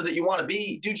 1%er that you want to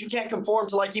be, dude, you can't conform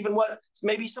to like even what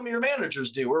maybe some of your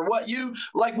managers do or what you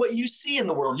see in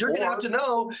the world. You're going to have to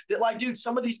know that, like, dude,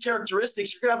 some of these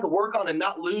characteristics you're going to have to work on and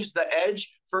not lose the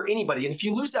edge for anybody. And if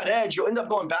you lose that edge, you'll end up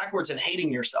going backwards and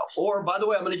hating yourself. Or, by the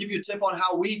way, I'm going to give you a tip on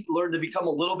how we learned to become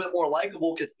a little bit more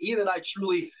likable, because Ian and I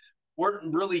truly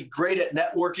weren't really great at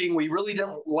networking. We really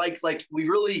didn't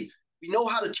we know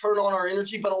how to turn on our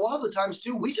energy, but a lot of the times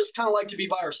too, we just kind of like to be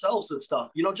by ourselves and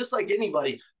stuff. You know, just like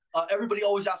anybody, everybody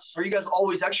always asks, are you guys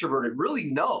always extroverted?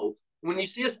 Really, no. When you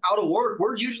see us out of work,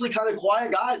 we're usually kind of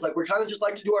quiet guys. Like, we're kind of just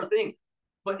like to do our thing.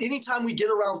 But anytime we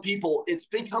get around people, it's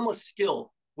become a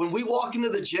skill. When we walk into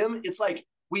the gym, it's like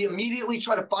we immediately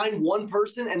try to find one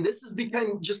person, and this has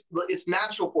become it's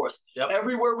natural for us. Yep.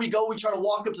 Everywhere we go, we try to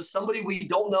walk up to somebody we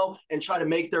don't know and try to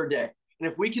make their day.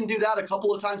 And if we can do that a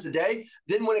couple of times a day,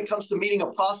 then when it comes to meeting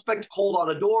a prospect cold on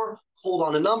a door, cold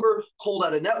on a number, cold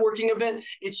at a networking event,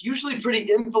 it's usually pretty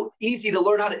easy to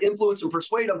learn how to influence and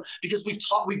persuade them, because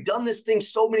we've done this thing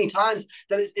so many times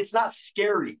that it's not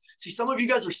scary. See, some of you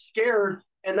guys are scared,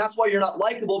 and that's why you're not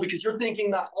likable, because you're thinking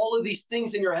that all of these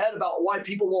things in your head about why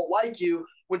people won't like you,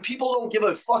 when people don't give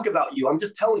a fuck about you. I'm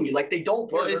just telling you, like, they don't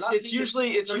care. Well, it's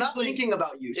usually not thinking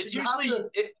about you. So it's usually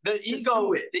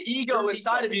the ego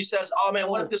inside of you says, oh man,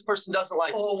 what if this person doesn't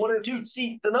like me? What if, dude,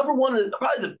 see, the number one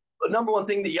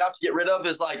thing that you have to get rid of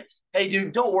is like, hey,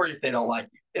 dude, don't worry if they don't like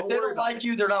you. If they don't like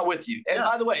you, they're not with you. And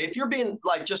by the way, if you're being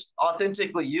like just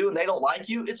authentically you and they don't like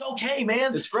you, it's okay,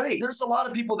 man. It's great. There's a lot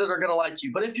of people that are going to like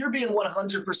you. But if you're being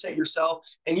 100% yourself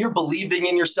and you're believing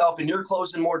in yourself and you're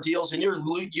closing more deals and you're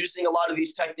using a lot of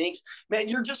these techniques, man,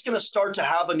 you're just going to start to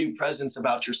have a new presence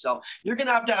about yourself. You're going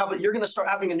to you're going to start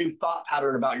having a new thought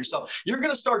pattern about yourself. You're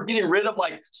going to start getting rid of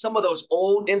like some of those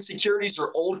old insecurities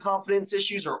or old confidence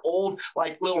issues or old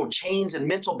like little chains and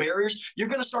mental barriers. You're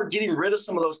going to start getting rid of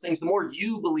some of those things the more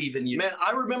you believe in you. Man,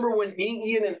 I remember when me,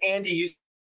 Ian, and Andy used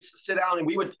to sit down, and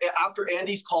we would, after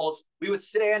Andy's calls, we would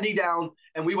sit Andy down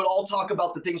and we would all talk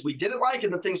about the things we didn't like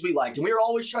and the things we liked. And we were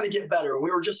always trying to get better. And we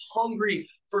were just hungry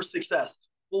for success.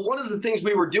 Well, one of the things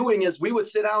we were doing is we would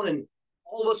sit down and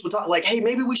all of us would talk like, hey,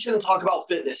 maybe we shouldn't talk about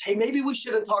fitness. Hey, maybe we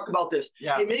shouldn't talk about this.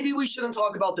 Yeah. Hey, maybe we shouldn't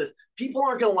talk about this. People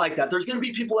aren't going to like that. There's going to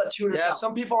be people that tune us out.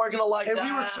 Some people aren't going to like that. And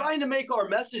we were trying to make our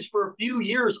message for a few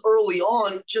years early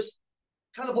on just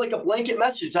kind of like a blanket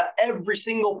message that every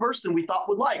single person we thought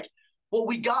would like. Well,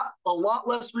 we got a lot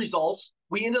less results.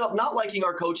 We ended up not liking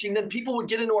our coaching. Then people would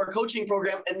get into our coaching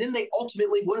program, and then they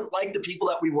ultimately wouldn't like the people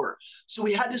that we were. So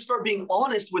we had to start being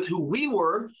honest with who we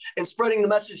were and spreading the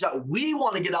message that we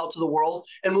want to get out to the world.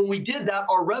 And when we did that,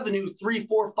 our revenue 3,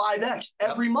 4, 5x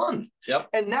every month. Yep.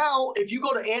 And now if you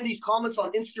go to Andy's comments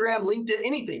on Instagram, LinkedIn,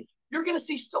 anything, you're going to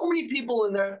see so many people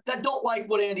in there that don't like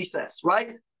what Andy says,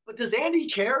 right? But does Andy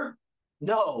care?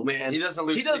 No, man. He doesn't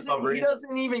lose sleep over it. He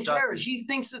doesn't even care. He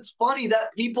thinks it's funny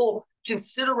that people can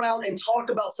sit around and talk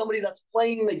about somebody that's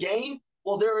playing the game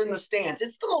while they're in the stands.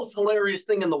 It's the most hilarious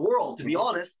thing in the world, to be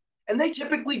honest. And they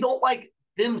typically don't like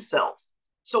themselves.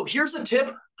 So here's a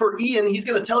tip for Ian. He's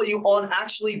going to tell you on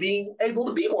actually being able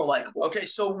to be more likable. Okay,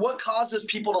 so what causes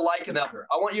people to like another?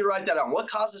 I want you to write that down. What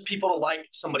causes people to like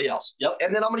somebody else? Yep.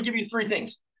 And then I'm going to give you 3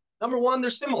 things. Number one, they're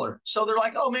similar. So they're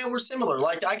like, oh man, we're similar.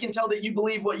 Like I can tell that you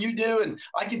believe what you do, and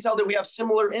I can tell that we have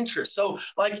similar interests. So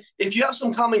like if you have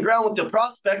some common ground with the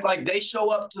prospect, like they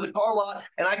show up to the car lot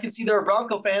and I can see they're a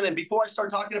Bronco fan. And before I start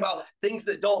talking about things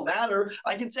that don't matter,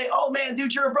 I can say, oh man,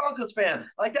 dude, you're a Broncos fan.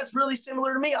 Like that's really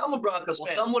similar to me. I'm a Broncos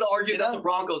fan. Some would argue that the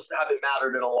Broncos haven't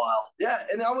mattered in a while. Yeah.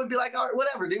 And I would be like, all right,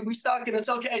 whatever, dude, we suck and it's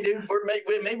okay, dude.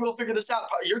 Maybe we'll figure this out.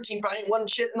 Your team probably ain't won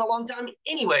shit in a long time.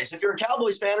 Anyways, if you're a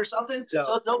Cowboys fan or something,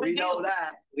 so it's no big deal. Know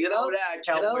that. You know,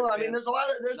 I mean, there's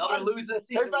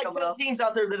like 10 teams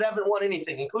out there that haven't won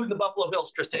anything, including the Buffalo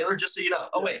Bills, Chris Taylor, just so you know.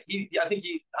 Oh wait, I think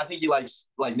he likes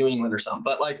like New England or something,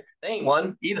 but like they ain't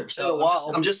won either. So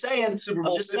I'm just saying, Super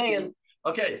Bowl 50.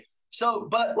 Okay. So,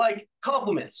 but like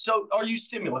compliments. So are you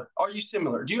similar?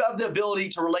 Do you have the ability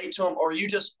to relate to them, or are you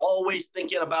just always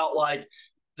thinking about like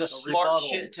the smart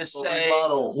shit to say,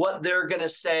 what they're gonna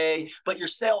say, but your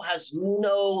sale has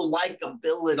no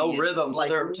likability, no rhythm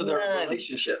to their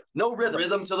relationship, no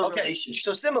rhythm to the relationship.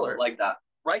 So similar like that.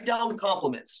 Write down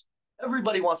compliments.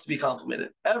 Everybody wants to be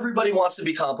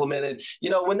complimented. You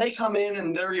know, when they come in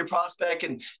and they're your prospect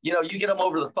and, you know, you get them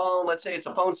over the phone, let's say it's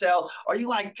a phone sale, are you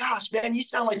like, gosh, man, you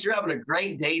sound like you're having a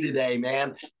great day today,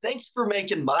 man. Thanks for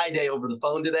making my day over the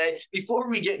phone today. Before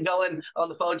we get going on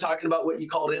the phone talking about what you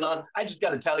called in on, I just got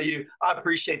to tell you, I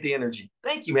appreciate the energy.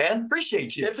 Thank you, man.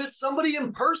 Appreciate you. If it's somebody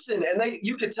in person and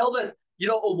you could tell that, you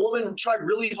know, a woman tried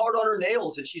really hard on her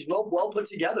nails and she's well put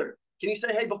together. Can you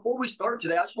say, hey, before we start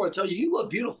today, I just want to tell you, you look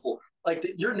beautiful. Like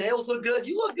your nails look good.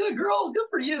 You look good, girl. Good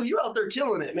for you. You're out there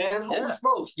killing it, man. Holy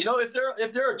smokes. You know, if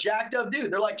they're a jacked up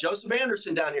dude, they're like Joseph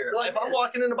Anderson down here. Like, if I'm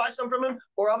walking in to buy something from him,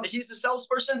 or he's the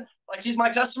salesperson, like he's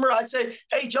my customer, I'd say,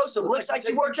 hey, Joseph, looks like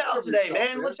you worked out today,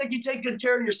 man. Looks like you take good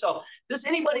care of yourself. Does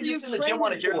anybody that's in the gym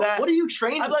want to hear that? What are you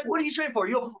training? I'm like, what are you training for?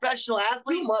 You a professional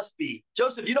athlete? You must be.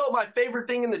 Joseph, you know what my favorite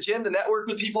thing in the gym to network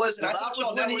with people is? And I taught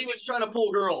y'all when he was trying to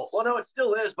pull girls. Well, no, it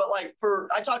still is. But like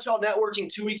I taught y'all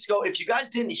networking 2 weeks ago. If you guys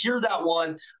didn't hear that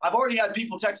one, I've already had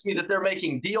people text me that they're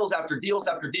making deals after deals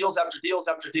after deals after deals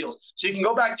after deals. So you can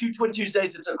go back to Twin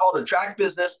Tuesdays. It's called Attract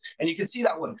Business, and you can see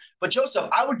that one. But Joseph,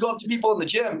 I would go up to people in the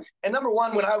gym, and number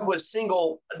one, when I was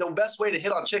single, the best way to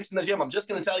hit on chicks in the gym, I'm just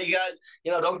going to tell you guys,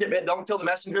 you know, don't kill the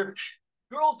messenger.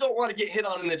 Girls don't want to get hit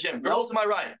on in the gym. Girls, am I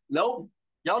right? Nope.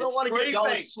 Y'all don't want to get y'all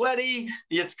sweaty.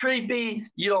 It's creepy.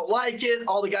 You don't like it.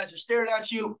 All the guys are staring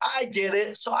at you. I get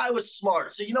it. So I was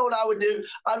smart. So you know what I would do?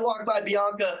 I'd walk by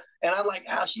Bianca and I'm like,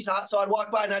 she's hot. So I'd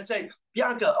walk by and I'd say,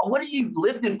 Bianca, what are you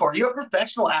lifting for? Are you a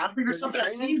professional athlete or something? I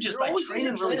see you just like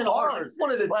training really hard.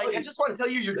 I just want to tell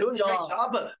you, you're doing a great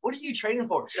job, but what are you training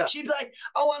for? Yeah. She'd be like,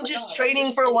 oh, I'm just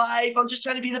training for life. I'm just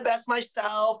trying to be the best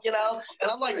myself, you know?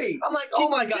 And I'm like, oh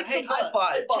my God, hey, high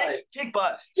five, kick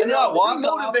butt. And then I walk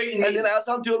motivating, and then as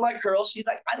I'm doing my curls, she's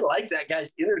like, I like that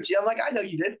guy's energy. I'm like, I know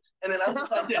you did. And then I'm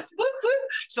just like this.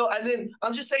 So, and then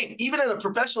I'm just saying, even in a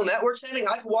professional network setting,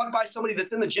 I can walk by somebody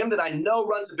that's in the gym that I know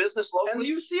runs a business locally. And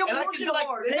you see them working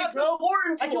hard. Hey, that's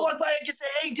important. I can walk by and can say,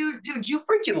 hey, dude, you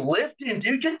freaking lifting,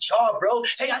 dude. Good job, bro.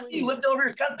 Hey, I see you lifting over here.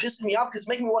 It's kind of pissing me off because it's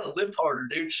making me want to lift harder,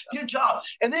 dude. Good job.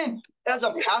 And then as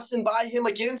I'm passing by him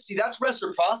again, see, that's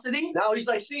reciprocity. Now he's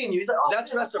like seeing you. He's like, oh,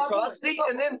 that's reciprocity.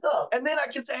 And then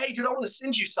I can say, hey, dude, I want to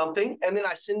send you something. And then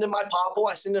I send him my popple.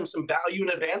 I send him some value in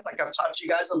advance, like I've taught you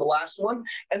guys on the last one.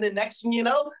 And then next thing you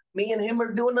know, me and him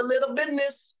are doing a little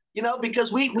business, you know,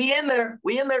 because we in there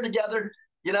together,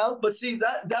 you know. But see,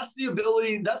 that's the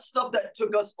ability. That's stuff that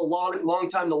took us a long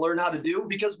time to learn how to do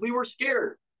because we were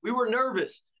scared. We were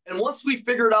nervous. And once we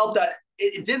figured out that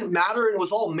it didn't matter, and it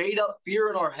was all made up fear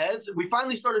in our heads. We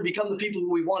finally started to become the people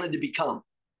who we wanted to become.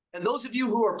 And those of you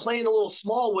who are playing a little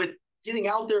small with getting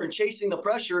out there and chasing the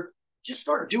pressure, just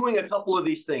start doing a couple of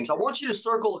these things. I want you to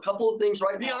circle a couple of things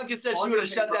right now. Bianca said she would have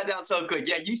shut that down so quick.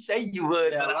 Yeah, you say you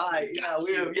would. Yeah, right.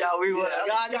 We would have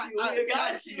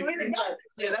got you.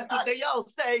 Yeah, that's what they all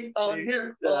say on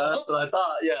here. Yeah, that's what I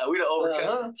thought. Yeah, we'd have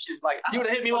overcome. Like, you would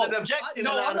have hit me with an objection.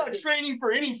 No, I'm not training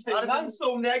for anything. I'm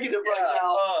so negative right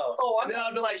now. And then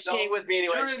I'd be like, she ain't with me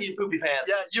anyway. She in poopy pants.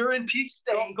 Yeah, you're in peak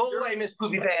state. Go away, Miss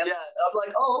Poopy Pants. Yeah, I'm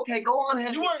like, oh, okay, go on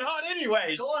ahead. You weren't hot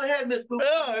anyways. Go on ahead, Miss Poopy.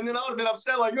 Yeah, and then I would have been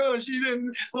upset like, oh, she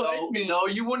didn't like me. No,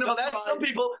 you wouldn't have. That's some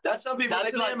people. That's an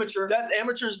amateur. That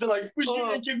amateur's been like, well, she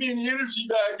didn't give me any energy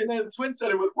back, and then the twin said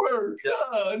it would work.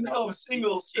 Yeah, no,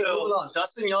 single still. Moving on.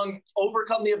 Dustin Young,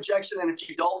 overcome the objection, and if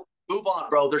you don't, move on,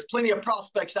 bro. There's plenty of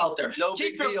prospects out there. No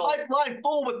big deal. Keep your pipeline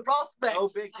full with prospects. No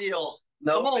big deal.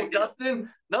 Come on, Dustin.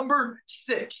 Number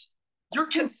 6. Your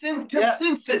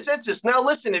consensus. Now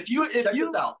listen, if you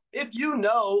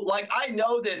know, like I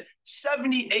know that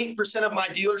 78% of my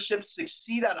dealerships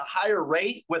succeed at a higher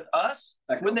rate with us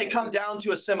when they come down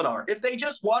to a seminar. If they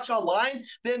just watch online,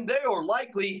 then they are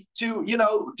likely to,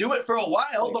 do it for a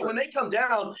while. But when they come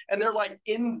down and they're like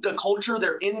in the culture,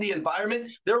 they're in the environment,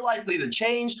 they're likely to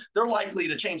change. They're likely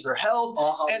to change their health.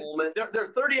 And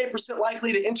they're 38%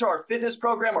 likely to enter our fitness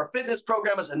program. Our fitness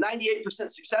program is a 98%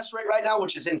 success rate right now,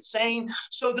 which is insane.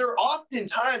 So they're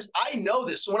oftentimes, I know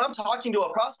this. So when I'm talking to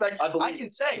a prospect, I can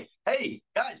say, hey,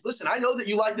 guys, listen, I know that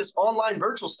you like this online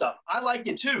virtual stuff. I like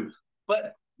it too.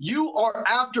 But you are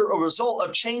after a result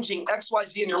of changing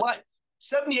XYZ in your life.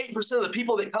 78% of the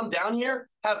people that come down here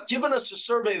have given us a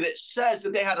survey that says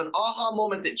that they had an aha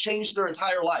moment that changed their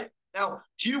entire life. Now,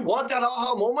 do you want that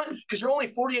aha moment? Because you're only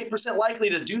 48% likely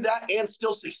to do that and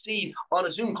still succeed on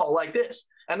a Zoom call like this.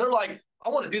 And they're like, I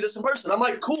want to do this in person. I'm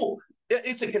like, cool.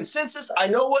 It's a consensus. I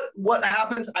know what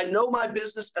happens. I know my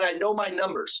business and I know my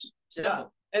numbers. Yeah.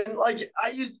 And like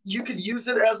you could use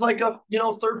it as like a,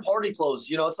 third party close.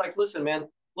 It's like, listen, man,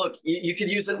 look, you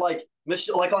could use it like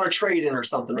on a trade-in or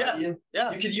something. Right?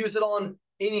 Yeah. You could use it on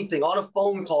anything, on a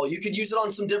phone call. You could use it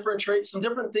on some different trades, some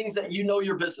different things that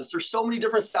your business. There's so many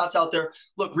different stats out there.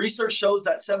 Look, research shows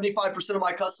that 75% of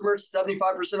my customers,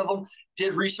 75% of them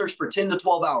did research for 10 to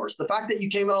 12 hours. The fact that you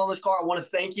came in on this car, I want to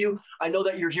thank you. I know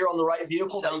that you're here on the right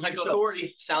vehicle. Sounds like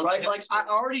authority. Sounds right. Like I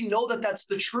already know that that's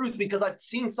the truth because I've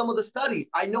seen some of the studies.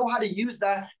 I know how to use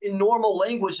that in normal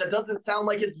language that doesn't sound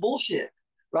like it's bullshit.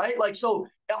 Right? Like, so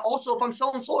also if I'm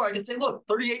selling solar, I can say, look,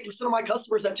 38% of my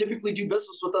customers that typically do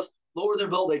business with us lower their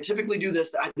bill. They typically do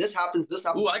this. This happens.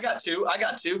 Ooh, I got two.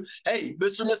 Hey,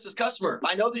 Mr. and Mrs. Customer,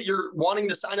 I know that you're wanting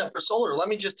to sign up for solar. Let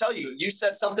me just tell you, you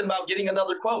said something about getting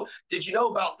another quote. Did you know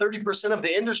about 30% of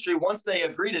the industry, once they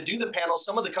agree to do the panel,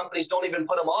 some of the companies don't even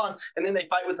put them on, and then they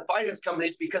fight with the finance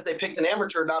companies because they picked an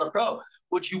amateur, not a pro.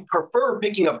 Would you prefer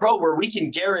picking a pro where we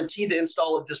can guarantee the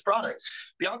install of this product?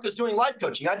 Bianca's doing life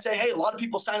coaching. I'd say, hey, a lot of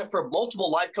people sign up for multiple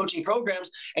life coaching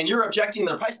programs and you're objecting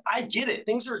their price. I get it.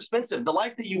 Things are expensive. The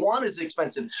life that you want is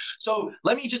expensive. So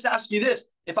let me just ask you this.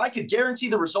 If I could guarantee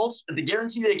the results,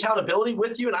 guarantee the accountability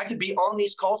with you, and I could be on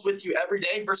these calls with you every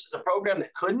day versus a program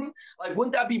that couldn't, like,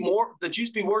 wouldn't that be more, the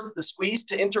juice be worth the squeeze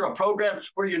to enter a program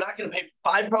where you're not going to pay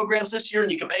for 5 programs this year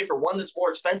and you can pay for one that's more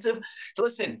expensive?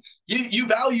 Listen, you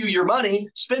value your money,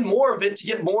 spend more of it to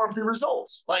get more of the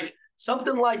results, like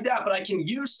something like that. But I can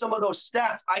use some of those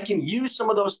stats. I can use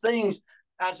some of those things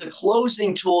as a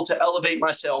closing tool to elevate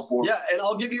my sale forward. Yeah, and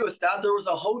I'll give you a stat. There was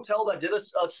a hotel that did a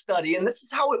study, and this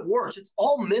is how it works. It's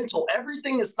all mental.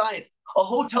 Everything is science. A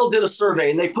hotel did a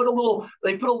survey, and they put a little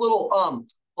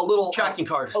tracking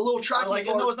card. A little tracking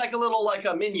card. It was like a little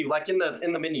menu, like in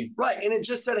the menu. Right, and it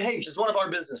just said, hey, it's one of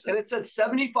our businesses. And it said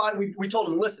 75. We told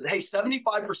them, listen, hey,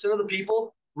 75% of the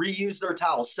people reuse their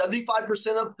towels.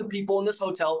 75% of the people in this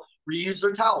hotel reuse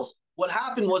their towels. What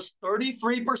happened was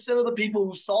 33% of the people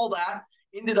who saw that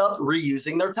ended up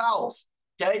reusing their towels.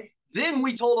 Okay. Then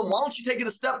we told them, why don't you take it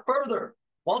a step further?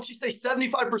 Why don't you say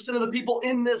 75% of the people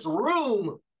in this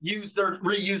room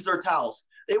reuse their towels?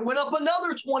 It went up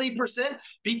another 20%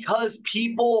 because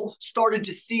people started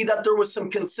to see that there was some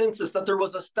consensus, that there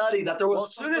was a study, that there was. Well,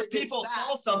 as soon as people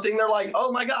saw something, they're like,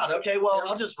 oh my God, okay, well,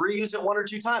 I'll just reuse it 1 or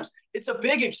 2 times. It's a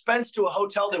big expense to a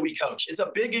hotel that we coach. It's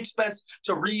a big expense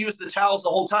to reuse the towels the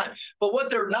whole time. But what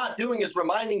they're not doing is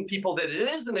reminding people that it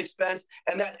is an expense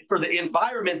and that for the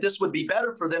environment, this would be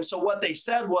better for them. So what they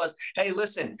said was, hey,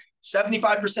 listen,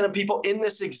 75% of people in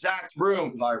this exact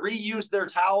room reuse their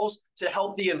towels to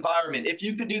help the environment. If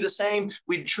you could do the same,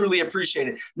 we'd truly appreciate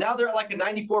it. Now they're at like a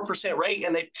 94% rate,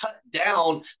 and they've cut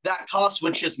down that cost,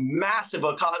 which is massive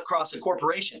across a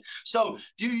corporation. So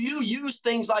do you use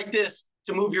things like this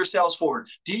to move your sales forward?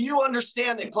 Do you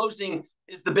understand that closing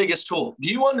is the biggest tool? Do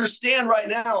you understand right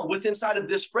now with inside of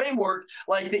this framework,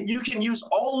 like that you can use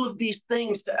all of these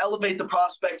things to elevate the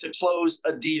prospect to close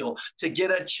a deal, to get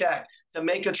a check, to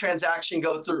make a transaction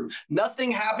go through?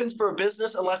 Nothing happens for a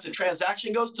business unless a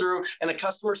transaction goes through and a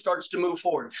customer starts to move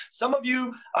forward. Some of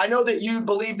you, I know that you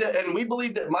believe that, and we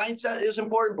believe that mindset is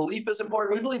important, belief is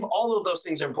important. We believe all of those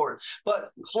things are important,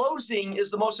 but closing is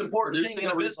the most important thing in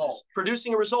a business,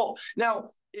 producing a result.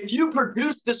 Now, if you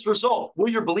produce this result, will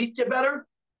your belief get better?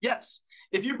 Yes.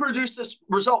 If you produce this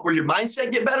result, will your mindset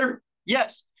get better?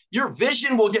 Yes. Your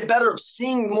vision will get better of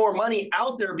seeing more money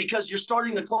out there because you're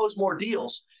starting to close more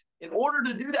deals. In order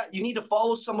to do that, you need to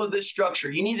follow some of this structure.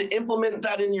 You need to implement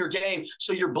that in your game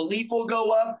so your belief will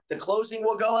go up, the closing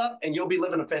will go up, and you'll be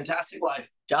living a fantastic life.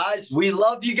 Guys, we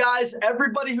love you guys.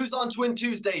 Everybody who's on Twin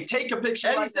Tuesday, take a picture.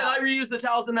 Eddie said I reuse the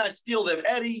towels and I steal them.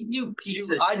 Eddie, you piece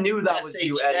of I knew that was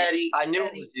you, Eddie. I knew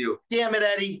it was you. Damn it,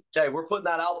 Eddie. Okay, we're putting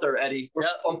that out there, Eddie.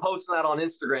 I'm posting that on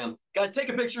Instagram. Guys, take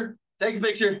a picture. Take a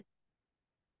picture.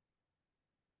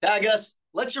 Tag us.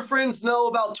 Let your friends know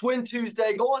about Twin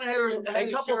Tuesday. Go on ahead and a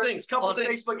couple things.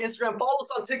 Facebook, Instagram. Follow us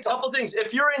on TikTok. Couple things.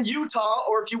 If you're in Utah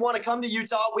or if you want to come to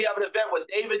Utah, we have an event with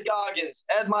David Goggins,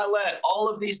 Ed Milet, all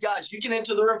of these guys. You can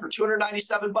enter the room for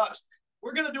 $297.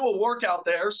 We're going to do a workout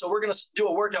there. So we're going to do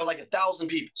a workout like 1,000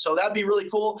 people. So that'd be really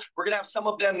cool. We're going to have some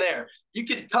of them there. You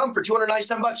could come for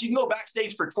 $297. You can go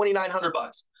backstage for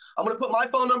 $2,900. I'm going to put my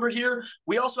phone number here.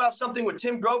 We also have something with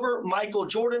Tim Grover, Michael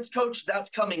Jordan's coach. That's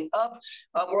coming up.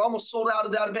 We're almost sold out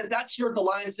of that event. That's here at the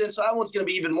Lions Den. So that one's going to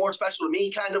be even more special to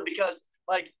me, kind of, because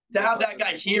like to have that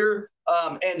guy here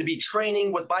and to be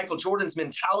training with Michael Jordan's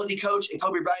mentality coach and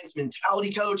Kobe Bryant's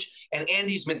mentality coach and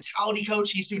Andy's mentality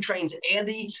coach. He's who trains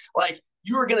Andy. Like,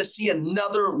 you are going to see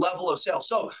another level of sales.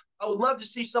 So I would love to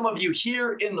see some of you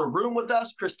here in the room with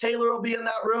us. Chris Taylor will be in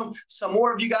that room. Some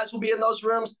more of you guys will be in those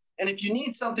rooms. And if you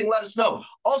need something, let us know.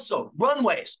 Also,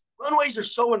 runways. Runways are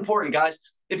so important, guys.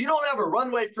 If you don't have a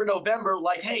runway for November,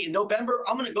 like, hey, in November,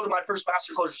 I'm going to go to my first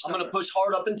master closure. I'm going to push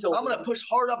hard up until I'm going to push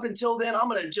hard up until then. I'm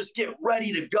going to just get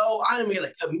ready to go. I'm going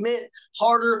to commit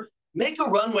harder. Make a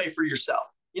runway for yourself.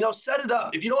 You know, set it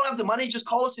up. If you don't have the money, just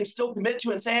call us and still commit to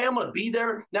it and say, hey, I'm going to be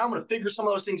there. Now I'm going to figure some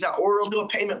of those things out, or we'll do a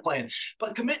payment plan.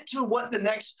 But commit to what the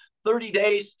next 30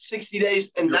 days, 60 days,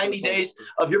 and 90 days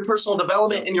of your personal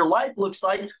development in your life looks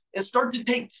like, and start to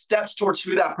take steps towards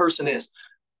who that person is.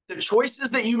 The choices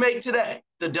that you make today,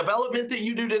 the development that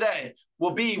you do today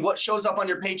will be what shows up on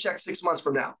your paycheck 6 months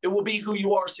from now. It will be who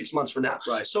you are 6 months from now.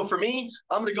 Right. So for me,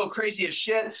 I'm going to go crazy as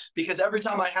shit because every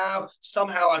time I have,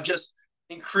 somehow I've just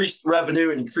increased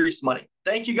revenue and increased money.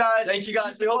 Thank you, guys. Thank you,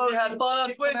 guys. We hope you had fun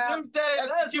on Twin Tuesday.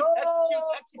 Execute.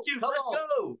 Let's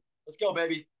go. Let's go,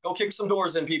 baby. Go kick some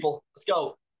doors in, people. Let's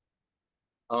go.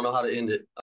 I don't know how to end it.